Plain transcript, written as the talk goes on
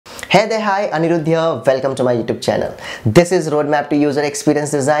Hey there, hi, Anirudh here. Welcome to my YouTube channel. This is Roadmap to User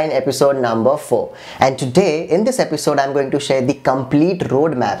Experience Design episode number 4. And today, in this episode, I'm going to share the complete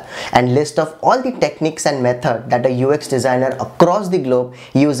roadmap and list of all the techniques and methods that a UX designer across the globe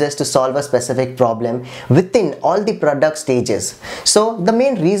uses to solve a specific problem within all the product stages. So, the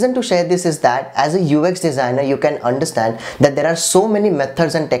main reason to share this is that as a UX designer, you can understand that there are so many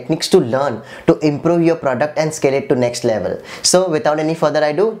methods and techniques to learn to improve your product and scale it to next level. So, without any further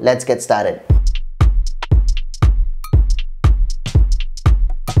ado, let's get started.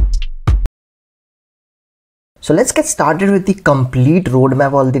 So let's get started with the complete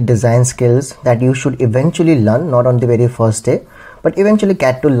roadmap, all the design skills that you should eventually learn, not on the very first day, but eventually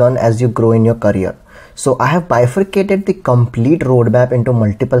get to learn as you grow in your career. So I have bifurcated the complete roadmap into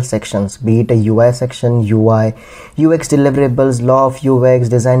multiple sections, be it a UI section, UI, UX deliverables, law of UX,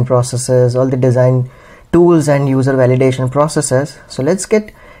 design processes, all the design tools and user validation processes. So let's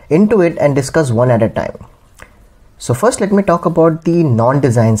get into it and discuss one at a time. So first let me talk about the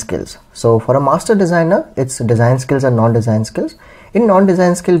non-design skills. So for a master designer, it's design skills and non-design skills. In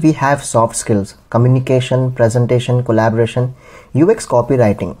non-design skill, we have soft skills, communication, presentation, collaboration, UX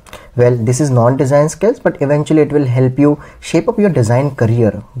copywriting. Well, this is non-design skills, but eventually it will help you shape up your design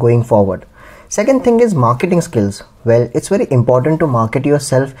career going forward. Second thing is marketing skills. Well, it's very important to market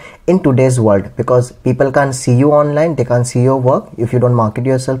yourself in today's world because people can't see you online, they can't see your work. If you don't market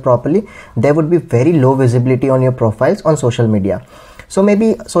yourself properly, there would be very low visibility on your profiles on social media. So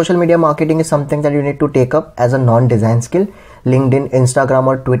maybe social media marketing is something that you need to take up as a non-design skill. LinkedIn, Instagram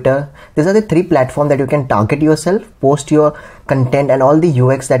or Twitter. These are the 3 platforms that you can target yourself, post your content and all the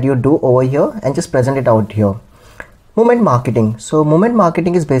UX that you do over here and just present it out here. Movement marketing. So movement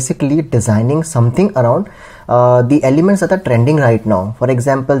marketing is basically designing something around the elements that are trending right now. For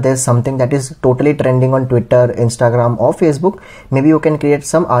example, there's something that is totally trending on Twitter, Instagram or Facebook. Maybe you can create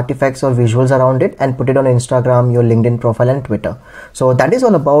some artifacts or visuals around it and put it on Instagram, your LinkedIn profile and Twitter. So that is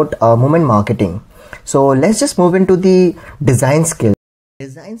all about movement marketing. So let's just move into the design skill.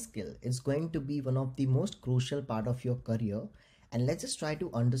 Design skill is going to be one of the most crucial part of your career. And let's just try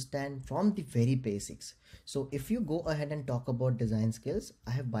to understand from the very basics. So if you go ahead and talk about design skills,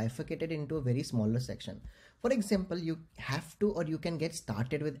 I have bifurcated into a very smaller section. For example, you have to or you can get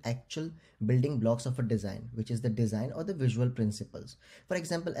started with actual building blocks of a design, which is the design or the visual principles. For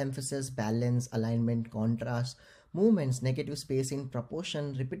example, emphasis, balance, alignment, contrast, movements, negative spacing,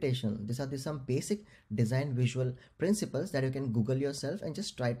 proportion, repetition. These are some basic design visual principles that you can Google yourself and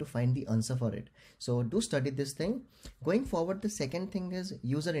just try to find the answer for it. So do study this thing. Going forward, the second thing is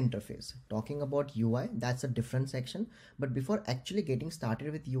user interface. Talking about UI, that's a different section. But before actually getting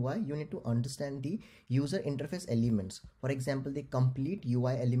started with UI, you need to understand the user interface elements. For example, the complete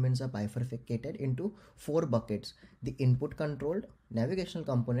UI elements are bifurcated into 4 buckets: the input controlled, navigational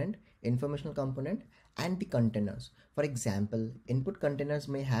component, informational component, and the containers. For example, input containers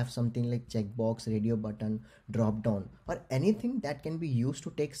may have something like checkbox, radio button, drop down, or anything that can be used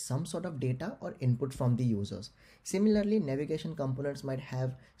to take some sort of data or input from the users. Similarly, navigation components might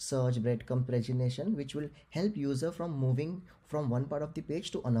have search, breadcrumb, pagination, which will help user from moving from one part of the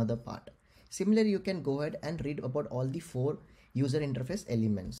page to another part. Similarly, you can go ahead and read about all the 4 user interface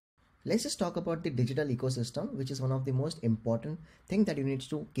elements. Let's just talk about the digital ecosystem, which is one of the most important thing that you need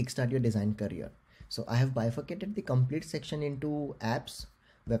to kickstart your design career. So I have bifurcated the complete section into apps,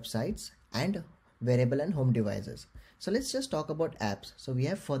 websites, and wearable and home devices. So let's just talk about apps. So we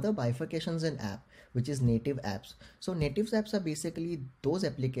have further bifurcations in app, which is native apps. So native apps are basically those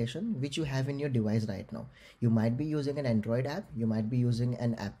applications which you have in your device right now. You might be using an Android app, you might be using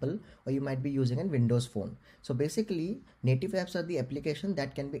an Apple, or you might be using a Windows phone. So basically, native apps are the application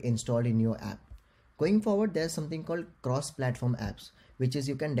that can be installed in your app. Going forward, there's something called cross-platform apps, which is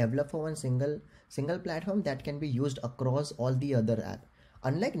you can develop for one single platform that can be used across all the other apps.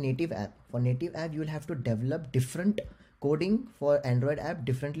 Unlike native app, for native app, you will have to develop different coding for Android app,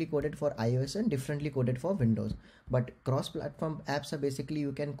 differently coded for iOS and differently coded for Windows. But cross-platform apps are basically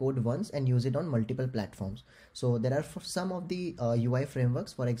you can code once and use it on multiple platforms. So there are some of the UI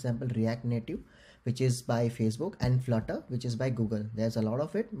frameworks, for example, React Native, which is by Facebook, and Flutter, which is by Google. There's a lot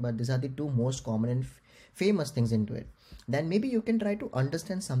of it, but these are the 2 most common and famous things into it. Then maybe you can try to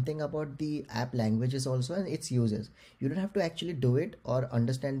understand something about the app languages also and its uses. You don't have to actually do it or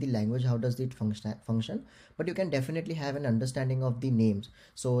understand the language, how does it function, but you can definitely have an understanding of the names.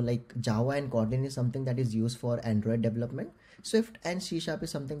 So like Java and Kotlin is something that is used for Android development. Swift and C# is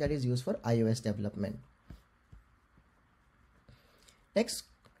something that is used for iOS development. Next,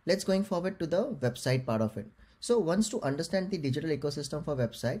 let's going forward to the website part of it. So once to understand the digital ecosystem for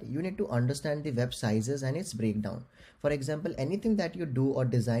website, you need to understand the web sizes and its breakdown. For example, anything that you do or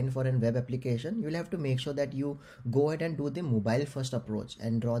design for a web application, you'll have to make sure that you go ahead and do the mobile first approach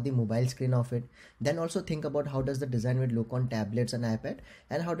and draw the mobile screen of it. Then also think about how does the design will look on tablets and iPad,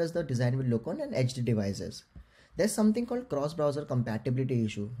 and how does the design will look on an edge devices. There's something called cross-browser compatibility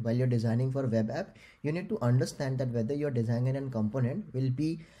issue. While you're designing for a web app, you need to understand that whether you're designing a component will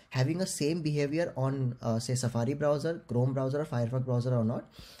be having a same behavior on say Safari browser, Chrome browser or Firefox browser or not.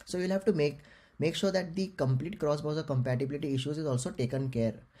 So you'll have to make sure that the complete cross-browser compatibility issues is also taken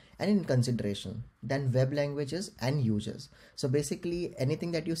care and in consideration. Then web languages and users. So basically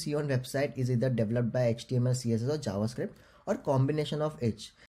anything that you see on website is either developed by HTML, CSS or JavaScript or combination of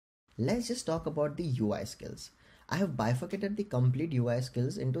each. Let's just talk about the UI skills. I have bifurcated the complete UI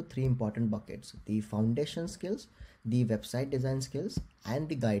skills into 3 important buckets: the foundation skills, the website design skills, and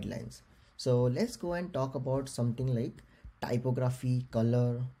the guidelines. So let's go and talk about something like typography,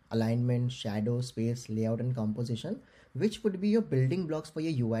 color, alignment, shadow, space, layout, and composition, which would be your building blocks for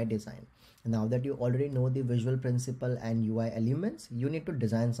your UI design. Now that you already know the visual principle and UI elements, you need to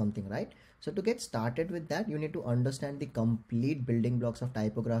design something, right? So to get started with that, you need to understand the complete building blocks of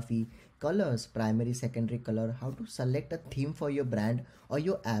typography, colors, primary, secondary color, how to select a theme for your brand or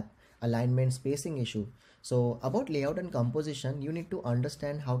your app, alignment, spacing issue. So about layout and composition, you need to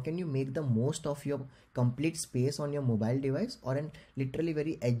understand how can you make the most of your complete space on your mobile device or in literally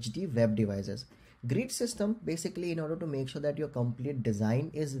very HD web devices. Grid system, basically in order to make sure that your complete design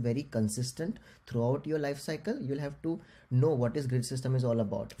is very consistent throughout your life cycle, you'll have to know what is grid system is all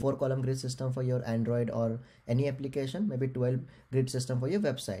about. 4-column grid system for your Android or any application, maybe 12 grid system for your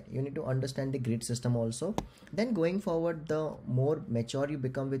website. You need to understand the grid system also. Then going forward, the more mature you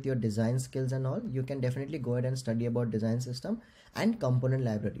become with your design skills and all, you can definitely go ahead and study about design system and component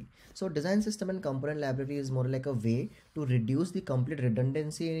library. So design system and component library is more like a way to reduce the complete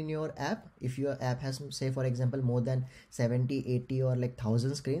redundancy in your app. If your app has, say for example, more than 70, 80 or like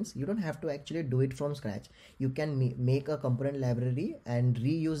 1000 screens, you don't have to actually do it from scratch. You can make a component library and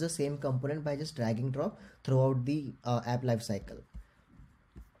reuse the same component by just drag and drop throughout the app lifecycle.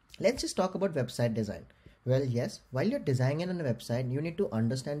 Let's just talk about website design. Well, yes, while you're designing on a website, you need to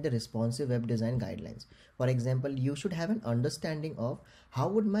understand the responsive web design guidelines. For example, you should have an understanding of how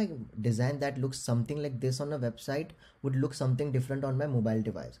would my design that looks something like this on a website would look something different on my mobile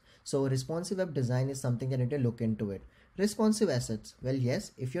device. So responsive web design is something that you need to look into it. Responsive assets. Well,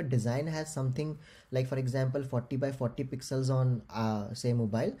 yes, if your design has something like, for example, 40 by 40 pixels on say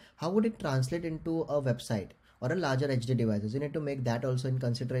mobile, how would it translate into a website or a larger HD devices? You need to make that also in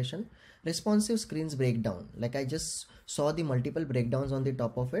consideration. Responsive screens breakdown, like I just saw the multiple breakdowns on the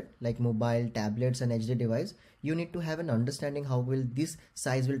top of it, like mobile, tablets and HD device. You need to have an understanding how will this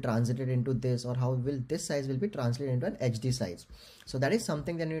size will translate into this, or how will this size will be translated into an HD size. So that is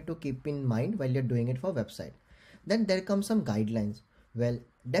something that you need to keep in mind while you're doing it for website. Then there comes some guidelines. Well,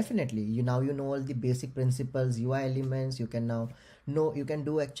 definitely you know all the basic principles, UI elements. You can now know you can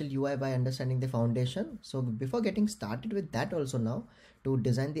do actual UI by understanding the foundation. So before getting started with that also, now to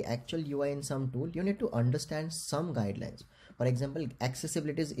design the actual UI in some tool, you need to understand some guidelines. For example,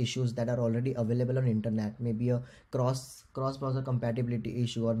 accessibility issues that are already available on internet, maybe a cross browser compatibility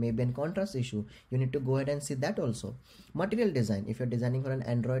issue or maybe a contrast issue. You need to go ahead and see that also. Material design, if you're designing for an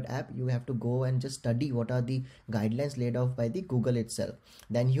Android app, you have to go and just study what are the guidelines laid off by the Google itself.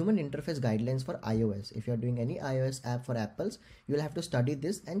 Then human interface guidelines for iOS. If you're doing any iOS app for Apples, you'll have to study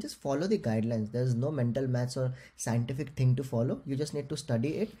this and just follow the guidelines. There's no mental maths or scientific thing to follow. You just need to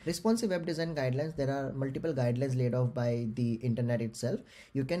study it. Responsive web design guidelines, there are multiple guidelines laid off by the internet itself.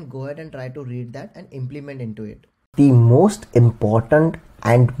 You can go ahead and try to read that and implement into it. The most important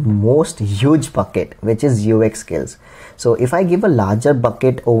and most huge bucket, which is UX skills. So if I give a larger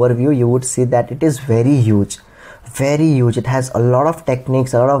bucket overview, you would see that it is very huge. It has a lot of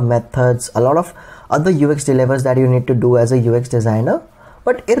techniques, a lot of methods, a lot of other UX delivers that you need to do as a UX designer.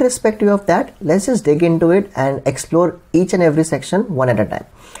 But irrespective of that, let's just dig into it and explore each and every section one at a time.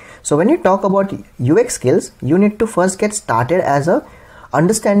 So when you talk about UX skills, you need to first get started as a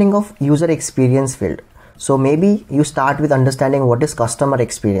understanding of user experience field. So maybe you start with understanding what is customer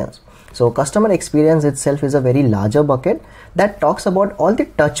experience. So customer experience itself is a very larger bucket that talks about all the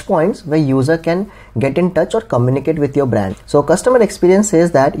touch points where user can get in touch or communicate with your brand. So customer experience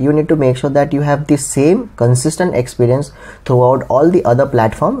says that you need to make sure that you have the same consistent experience throughout all the other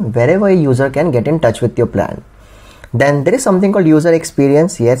platforms wherever a user can get in touch with your brand. Then there is something called user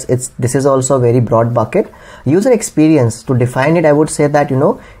experience. Yes, this is also a very broad bucket. User experience, to define it, I would say that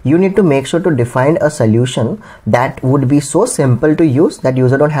you need to make sure to define a solution that would be so simple to use that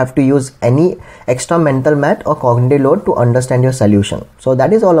user don't have to use any extra mental math or cognitive load to understand your solution. So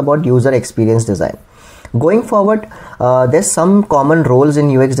that is all about user experience design. Going forward, there's some common roles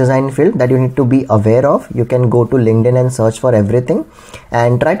in UX design field that you need to be aware of. You can go to LinkedIn and search for everything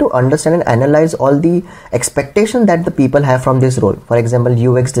and try to understand and analyze all the expectations that the people have from this role. For example,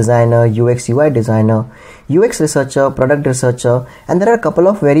 UX designer, UX UI designer, UX researcher, product researcher, and there are a couple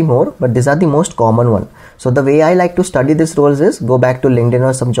of very more, but these are the most common one. So the way I like to study these roles is go back to LinkedIn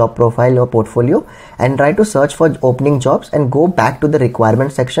or some job profile or portfolio and try to search for opening jobs and go back to the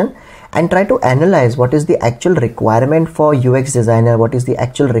requirement section and try to analyze what is the actual requirement for UX designer, what is the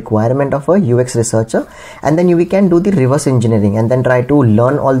actual requirement of a UX researcher, and then we can do the reverse engineering and then try to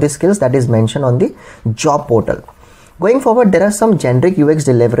learn all the skills that is mentioned on the job portal. Going forward, there are some generic UX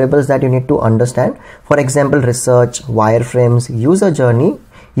deliverables that you need to understand. For example, research, wireframes, user journey,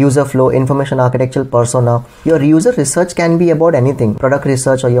 user flow, information architecture, persona. Your user research can be about anything, product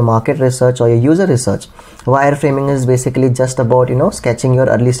research or your market research or your user research. Wireframing is basically just about sketching your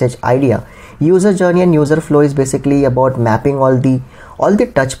early stage idea. User journey and user flow is basically about mapping all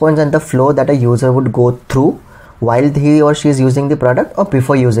the touch points and the flow that a user would go through while he or she is using the product or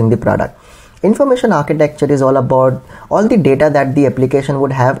before using the product. Information architecture is all about all the data that the application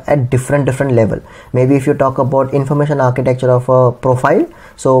would have at different level. Maybe if you talk about information architecture of a profile,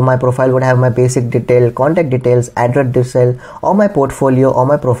 so my profile would have my basic detail, contact details, address detail, or my portfolio or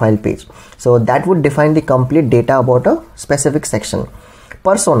my profile page. So that would define the complete data about a specific section.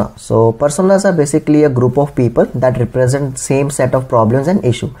 Persona. So personas are basically a group of people that represent same set of problems and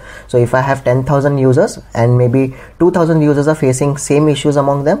issue. So if I have 10,000 users and maybe 2,000 users are facing same issues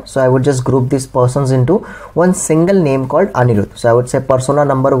among them, so I would just group these persons into one single name called Anirudh. So I would say persona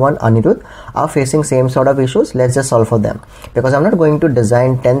number 1 Anirudh are facing same sort of issues. Let's just solve for them, because I'm not going to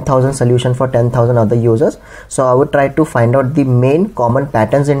design 10,000 solution for 10,000 other users. So I would try to find out the main common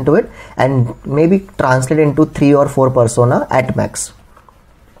patterns into it and maybe translate into 3 or 4 persona at max.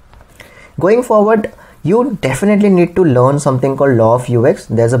 Going forward, you definitely need to learn something called Law of UX.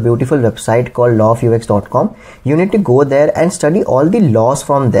 There's a beautiful website called lawofux.com. You need to go there and study all the laws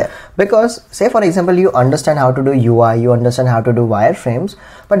from there, because say for example you understand how to do UI, you understand how to do wireframes,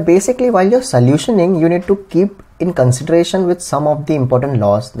 but basically while you're solutioning you need to keep in consideration with some of the important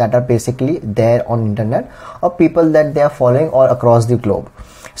laws that are basically there on internet or people that they are following all across the globe.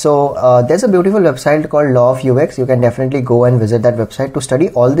 So there's a beautiful website called Law of UX. You can definitely go and visit that website to study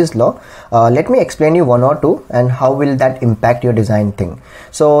all this law. Let me explain you one or two and how will that impact your design thing.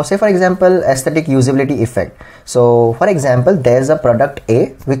 So say for example, aesthetic usability effect. So for example, there's a product A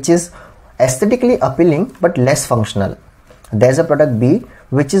which is aesthetically appealing but less functional. There's a product B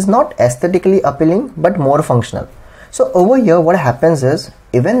which is not aesthetically appealing but more functional. So over here what happens is,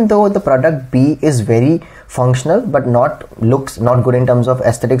 even though the product B is very functional but not good in terms of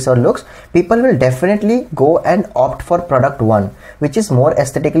aesthetics or looks, people will definitely go and opt for product 1 which is more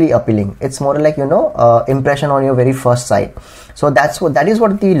aesthetically appealing. It's more like impression on your very first sight. So that is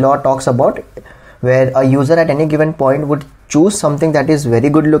what the law talks about, where a user at any given point would choose something that is very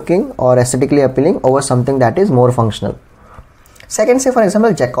good looking or aesthetically appealing over something that is more functional. Second, say for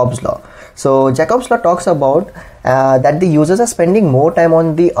example Jacob's law. So Jacob's law talks about that the users are spending more time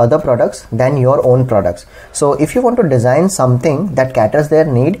on the other products than your own products. So if you want to design something that caters their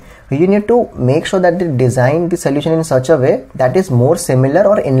need, you need to make sure that they design the solution in such a way that is more similar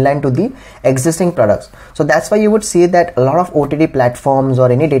or inline to the existing products. So that's why you would see that a lot of OTT platforms or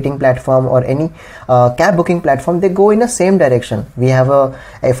any dating platform or any cab booking platform, they go in the same direction. We have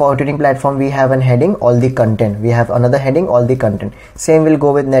for OTT platform, we have an heading, all the content. We have another heading, all the content. Same will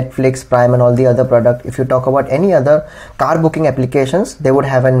go with Netflix, Prime and all the other product. If you talk about any other car booking applications, they would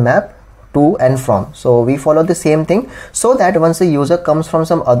have a map to and from. So we follow the same thing, so that once a user comes from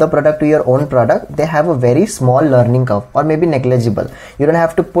some other product to your own product, they have a very small learning curve or maybe negligible. You don't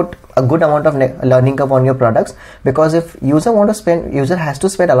have to put a good amount of learning curve on your products, because if user has to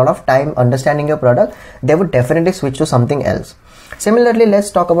spend a lot of time understanding your product, they would definitely switch to something else. Similarly,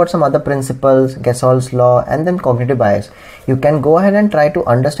 let's talk about some other principles, Gasol's law and then cognitive bias. You can go ahead and try to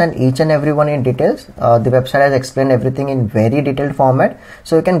understand each and every one in details. The website has explained everything in very detailed format,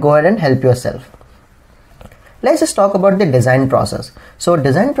 so you can go ahead and help yourself. Let's just talk about the design process. So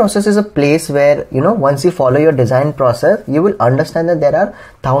design process is a place where, once you follow your design process, you will understand that there are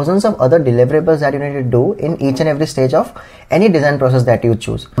thousands of other deliverables that you need to do in each and every stage of any design process that you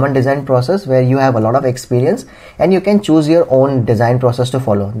choose. One design process where you have a lot of experience and you can choose your own design process to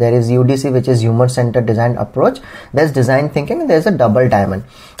follow. There is UDC, which is human-centered design approach. There's design thinking, and there's a double diamond.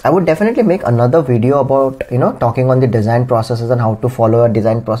 I would definitely make another video about, talking on the design processes and how to follow a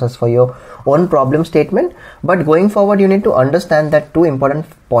design process for your own problem statement. But going forward, you need to understand that two important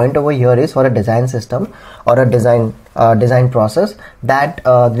point over here is for a design system or a design process, that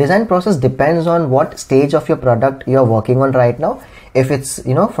design process depends on what stage of your product you're working on right now. If it's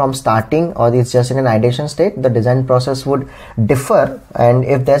from starting or it's just in an ideation state, the design process would differ. And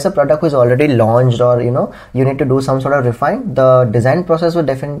if there's a product which is already launched, or you need to do some sort of refine, the design process would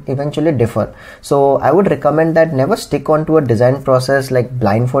eventually differ. So I would recommend that never stick on to a design process like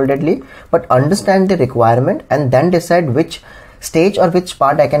blindfoldedly, but understand the requirement and then decide which stage or which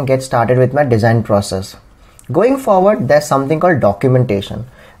part I can get started with my design process. Going forward, there's something called documentation.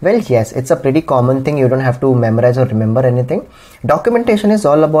 Well, yes, it's a pretty common thing. You don't have to memorize or remember anything. Documentation is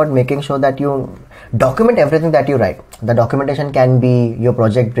all about making sure that you document everything that you write. The documentation can be your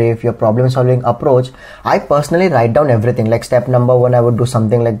project brief, your problem solving approach. I personally write down everything. Like step number 1, I would do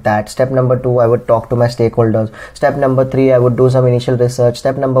something like that. Step number 2, I would talk to my stakeholders. Step number 3, I would do some initial research.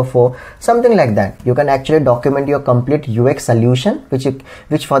 Step number 4, something like that. You can actually document your complete UX solution,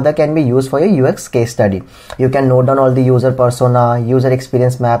 which further can be used for your UX case study. You can note down all the user persona, user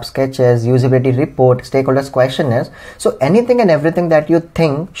experience map, sketches, usability report, stakeholders questionnaires. So anything and everything that you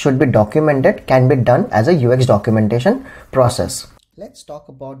think should be documented can be done as a UX documentation process. Let's talk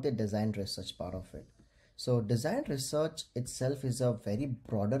about the design research part of it. So design research itself is a very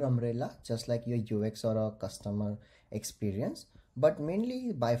broader umbrella, just like your UX or a customer experience, but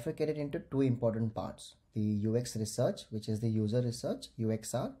mainly bifurcated into two important parts: the UX research, which is the user research,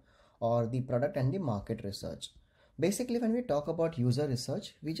 UXR, or the product and the market research. Basically, when we talk about user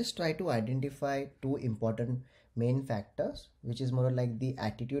research, we just try to identify two important main factors, which is more like the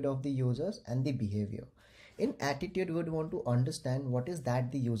attitude of the users and the behavior. In attitude, we would want to understand what is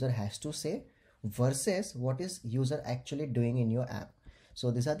that the user has to say versus what is user actually doing in your app. So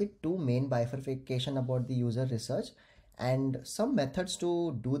these are the two main bifurcation about the user research, and some methods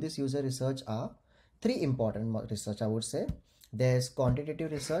to do this user research are three important research, I would say. There's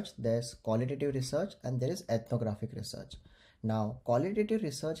quantitative research, there's qualitative research, and there is ethnographic research. Now, qualitative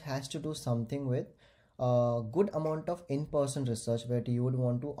research has to do something with a good amount of in-person research, where you would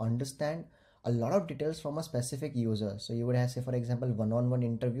want to understand a lot of details from a specific user. So you would have, say, for example, one-on-one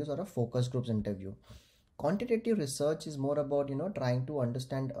interviews or a focus groups interview. Quantitative research is more about trying to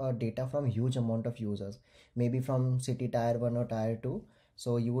understand data from huge amount of users, maybe from city tier 1 or tier 2.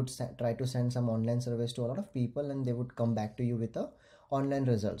 So you would try to send some online surveys to a lot of people, and they would come back to you with online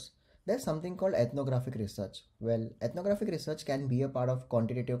results. There's something called ethnographic research. Well, ethnographic research can be a part of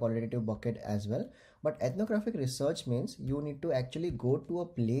quantitative qualitative bucket as well, but ethnographic research means you need to actually go to a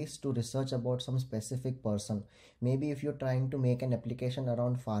place to research about some specific person. Maybe if you're trying to make an application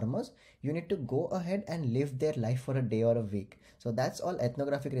around farmers, you need to go ahead and live their life for a day or a week. So that's all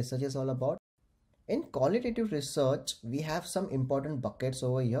ethnographic research is all about. In qualitative research, we have some important buckets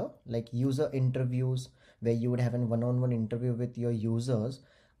over here, like user interviews, where you would have a one-on-one interview with your users.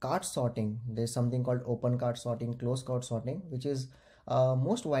 Cart sorting, there's something called open cart sorting, closed cart sorting, which is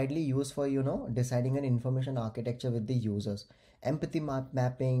most widely used for deciding an information architecture with the users. Empathy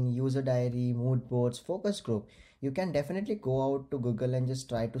mapping, user diary, mood boards, focus group. You can definitely go out to Google and just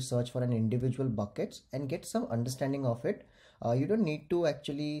try to search for an individual buckets and get some understanding of it. You don't need to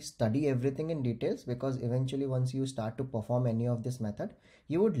actually study everything in details, because eventually once you start to perform any of this method,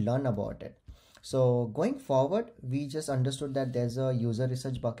 you would learn about it. So going forward, we just understood that there's a user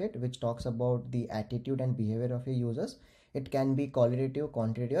research bucket which talks about the attitude and behavior of your users. It can be qualitative,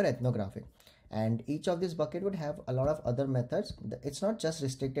 quantitative, or ethnographic. And each of this bucket would have a lot of other methods. It's not just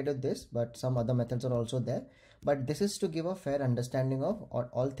restricted to this, but some other methods are also there. But this is to give a fair understanding of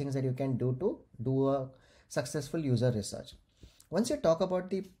all things that you can do to do a successful user research. Once you talk about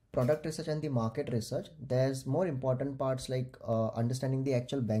the product research and the market research, there's more important parts like understanding the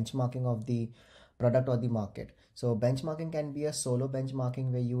actual benchmarking of the product or the market. So benchmarking can be a solo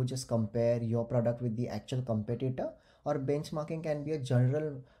benchmarking, where you just compare your product with the actual competitor, or benchmarking can be a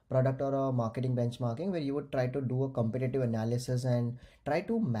general product or a marketing benchmarking, where you would try to do a competitive analysis and try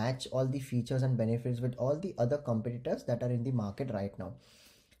to match all the features and benefits with all the other competitors that are in the market right now.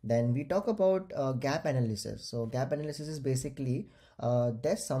 Then we talk about gap analysis. So gap analysis is basically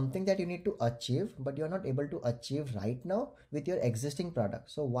there's something that you need to achieve, but you're not able to achieve right now with your existing product.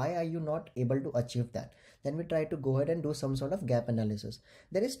 So why are you not able to achieve that? Then we try to go ahead and do some sort of gap analysis.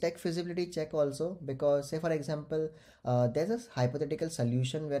 There is tech feasibility check also, because say for example, there's a hypothetical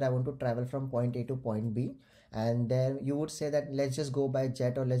solution where I want to travel from point A to point B, and then you would say that let's just go by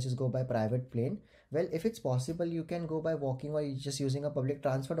jet or let's just go by private plane. Well, if it's possible, you can go by walking or just using a public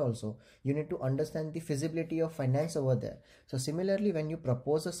transport also. You need to understand the feasibility of finance over there. So similarly, when you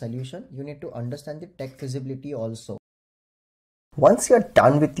propose a solution, you need to understand the tech feasibility also. Once you're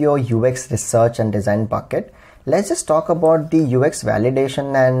done with your UX research and design bucket, let's just talk about the UX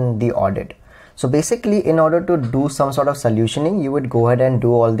validation and the audit. So basically, in order to do some sort of solutioning, you would go ahead and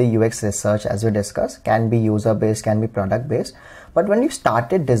do all the UX research as we discussed. Can be user based, can be product based. But when you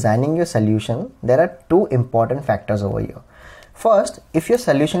started designing your solution, there are two important factors over here. First, if your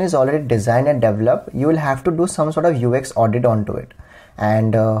solution is already designed and developed, you will have to do some sort of UX audit onto it.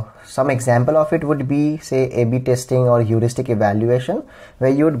 And some example of it would be say A/B testing or heuristic evaluation, where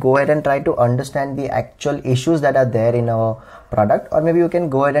you would go ahead and try to understand the actual issues that are there in a product, or maybe you can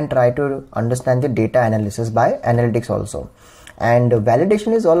go ahead and try to understand the data analysis by analytics also. And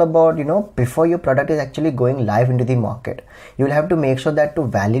validation is all about, before your product is actually going live into the market, you will have to make sure that to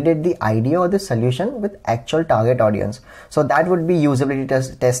validate the idea or the solution with actual target audience. So that would be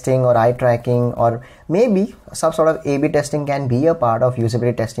usability testing or eye tracking, or maybe some sort of A/B testing can be a part of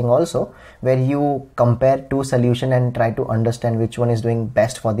usability testing also, where you compare two solutions and try to understand which one is doing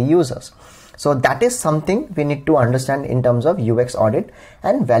best for the users. So that is something we need to understand in terms of UX audit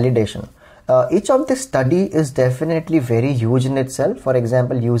and validation. Each of this study is definitely very huge in itself. For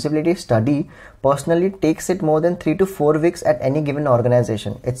example, usability study personally takes it more than 3 to 4 weeks at any given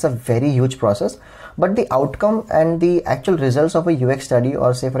organization. It's a very huge process, but the outcome and the actual results of a UX study,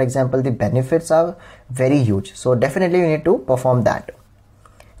 or say for example the benefits, are very huge. So definitely you need to perform that.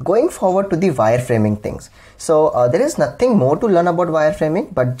 Going forward to the wireframing things. So there is nothing more to learn about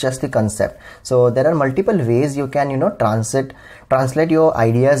wireframing but just the concept. So there are multiple ways you can translate your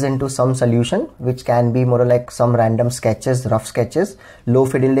ideas into some solution, which can be more like some random sketches, rough sketches, low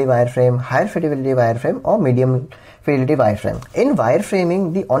fidelity wireframe, higher fidelity wireframe, or medium fidelity wireframe. In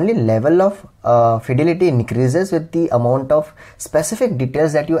wireframing, the only level of fidelity increases with the amount of specific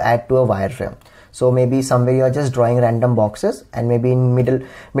details that you add to a wireframe. So maybe somewhere you are just drawing random boxes, and maybe in middle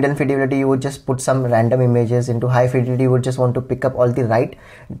fidelity you would just put some random images. Into high fidelity you would just want to pick up all the right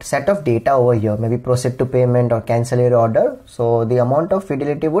set of data over here, maybe proceed to payment or cancel your order. So the amount of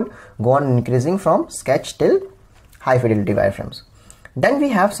fidelity would go on increasing from sketch till high fidelity wireframes. Then we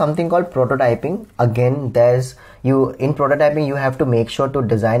have something called prototyping. Again, in prototyping you have to make sure to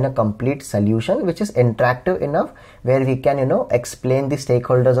design a complete solution which is interactive enough, where we can explain the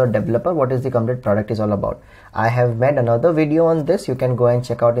stakeholders or developer what is the complete product is all about. I have made another video on this, you can go and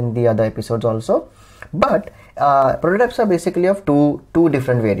check out in the other episodes also. But prototypes are basically of two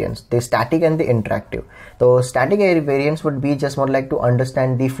different variants, the static and the interactive. So static variants would be just more like to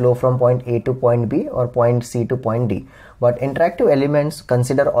understand the flow from point A to point B or point C to point D. But interactive elements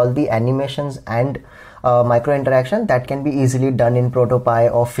consider all the animations and micro interaction that can be easily done in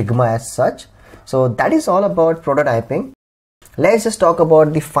ProtoPie or Figma as such. So that is all about prototyping. Let's just talk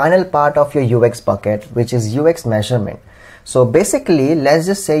about the final part of your UX bucket, which is UX measurement. So basically, let's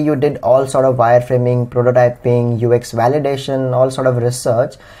just say you did all sort of wireframing, prototyping, UX validation, all sort of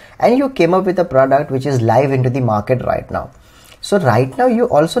research, and you came up with a product which is live into the market right now. So right now you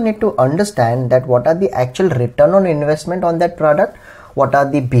also need to understand that what are the actual return on investment on that product, what are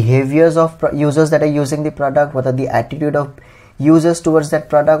the behaviors of users that are using the product, what are the attitude of users towards that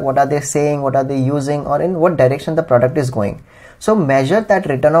product, what are they saying, what are they using, or in what direction the product is going. So measure that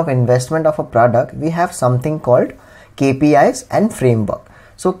return of investment of a product. We have something called KPIs and framework.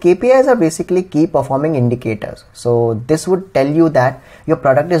 So KPIs are basically key performing indicators. So this would tell you that your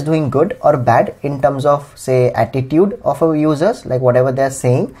product is doing good or bad in terms of say attitude of our users, like whatever they are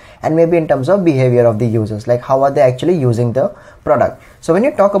saying, and maybe in terms of behavior of the users, like how are they actually using the product. So when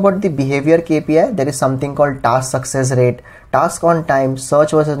you talk about the behavior KPI, there is something called task success rate, task on time,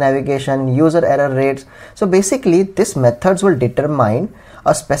 search versus navigation, user error rates. So basically these methods will determine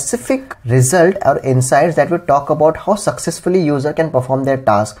a specific result or insights that will talk about how successfully user can perform their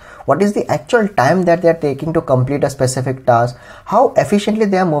task, what is the actual time that they are taking to complete a specific task, how efficiently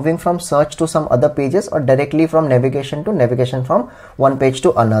they are moving from search to some other pages or directly from navigation to navigation from one page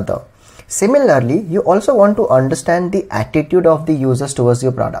to another. Similarly, you also want to understand the attitude of the users towards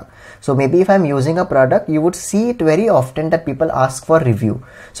your product. So maybe if I'm using a product, you would see it very often that people ask for review.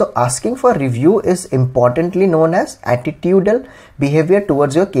 So asking for review is importantly known as attitudinal behavior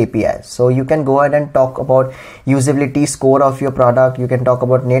towards your KPIs. So you can go ahead and talk about usability score of your product. You can talk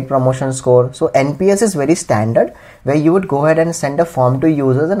about net promotion score. So NPS is very standard, where you would go ahead and send a form to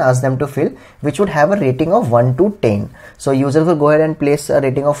users and ask them to fill, which would have a rating of 1 to 10. So users will go ahead and place a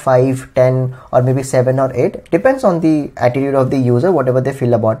rating of 5, 10, or maybe 7 or 8. Depends on the attitude of the user, whatever they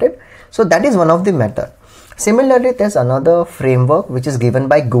feel about it. So that is one of the method. Similarly, there's another framework which is given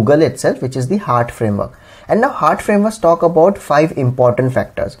by Google itself, which is the HEART framework. And now HEART frameworks talk about 5 important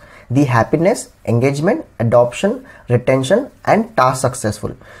factors: the happiness, engagement, adoption, retention, and task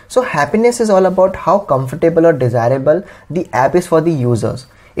successful. So happiness is all about how comfortable or desirable the app is for the users.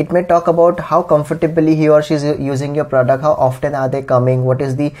 It may talk about how comfortably he or she is using your product, how often are they coming, what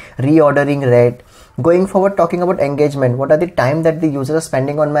is the reordering rate. Going forward, talking about engagement, what are the time that the users are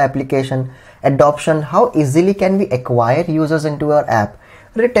spending on my application. Adoption, how easily can we acquire users into our app.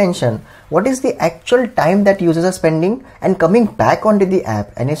 Retention, what is the actual time that users are spending and coming back onto the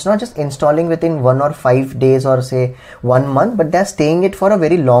app, and it's not just installing within 1 or 5 days or say 1 month, but they're staying it for a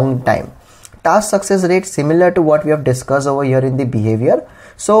very long time. Task success rate, similar to what we have discussed over here in the behavior.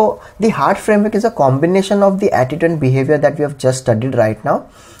 So the HEART framework is a combination of the attitude and behavior that we have just studied right now.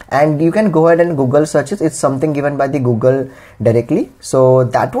 And you can go ahead and Google search it. It's something given by the Google directly. So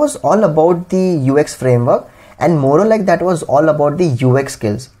that was all about the UX framework, and more like that was all about the UX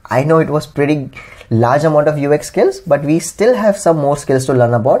skills. I know it was pretty large amount of UX skills, but we still have some more skills to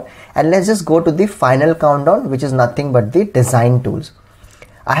learn about. And let's just go to the final countdown, which is nothing but the design tools.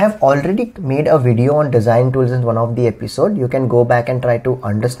 I have already made a video on design tools in one of the episode. You can go back and try to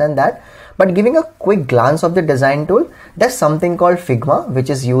understand that. But giving a quick glance of the design tool, there's something called Figma,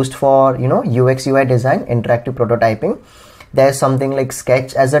 which is used for, UX UI design, interactive prototyping. There's something like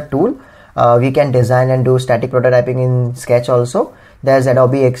Sketch as a tool. We can design and do static prototyping in Sketch also. There's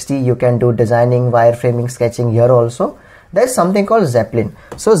Adobe XD. You can do designing, wireframing, sketching here also. There's something called Zeppelin.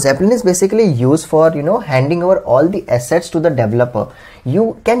 So Zeppelin is basically used for, handing over all the assets to the developer.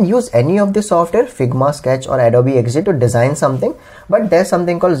 You can use any of the software, Figma, Sketch, or Adobe XD to design something, but there's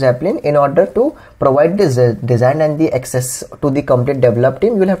something called Zeppelin. In order to provide this design and the access to the complete develop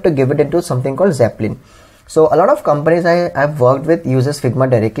team, you'll have to give it into something called Zeppelin. So a lot of companies I've worked with uses Figma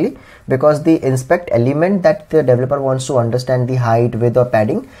directly, because the inspect element that the developer wants to understand the height, width, or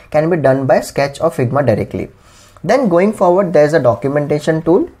padding can be done by Sketch or Figma directly. Then going forward, there's a documentation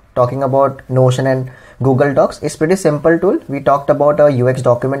tool talking about Notion and Google Docs. It's pretty simple tool. We talked about a UX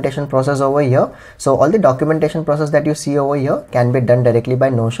documentation process over here. So all the documentation process that you see over here can be done directly by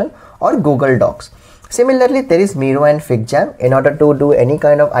Notion or Google Docs. Similarly, there is Miro and FigJam. In order to do any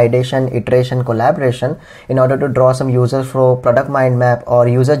kind of ideation, iteration, collaboration, in order to draw some user flow, product mind map, or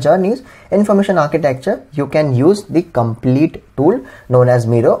user journeys, information architecture, you can use the complete tool known as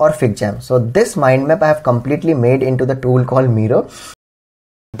Miro or FigJam. So this mind map I have completely made into the tool called Miro.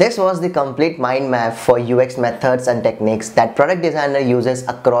 This was the complete mind map for UX methods and techniques that product designer uses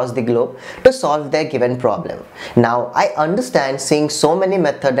across the globe to solve their given problem. Now, I understand seeing so many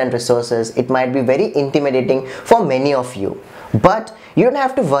methods and resources, it might be very intimidating for many of you. But you don't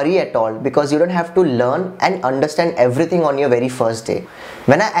have to worry at all, because you don't have to learn and understand everything on your very first day.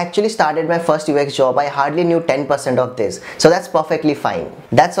 When I actually started my first UX job, I hardly knew 10% of this. So that's perfectly fine.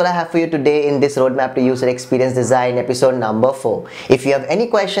 That's all I have for you today in this roadmap to user experience design episode number 4. If you have any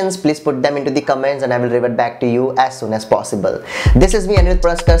questions, please put them into the comments and I will revert back to you as soon as possible. This is me, Anirudh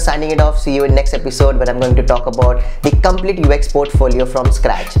Praskar, signing it off. See you in next episode where I'm going to talk about the complete UX portfolio from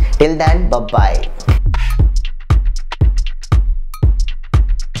scratch. Till then, bye-bye.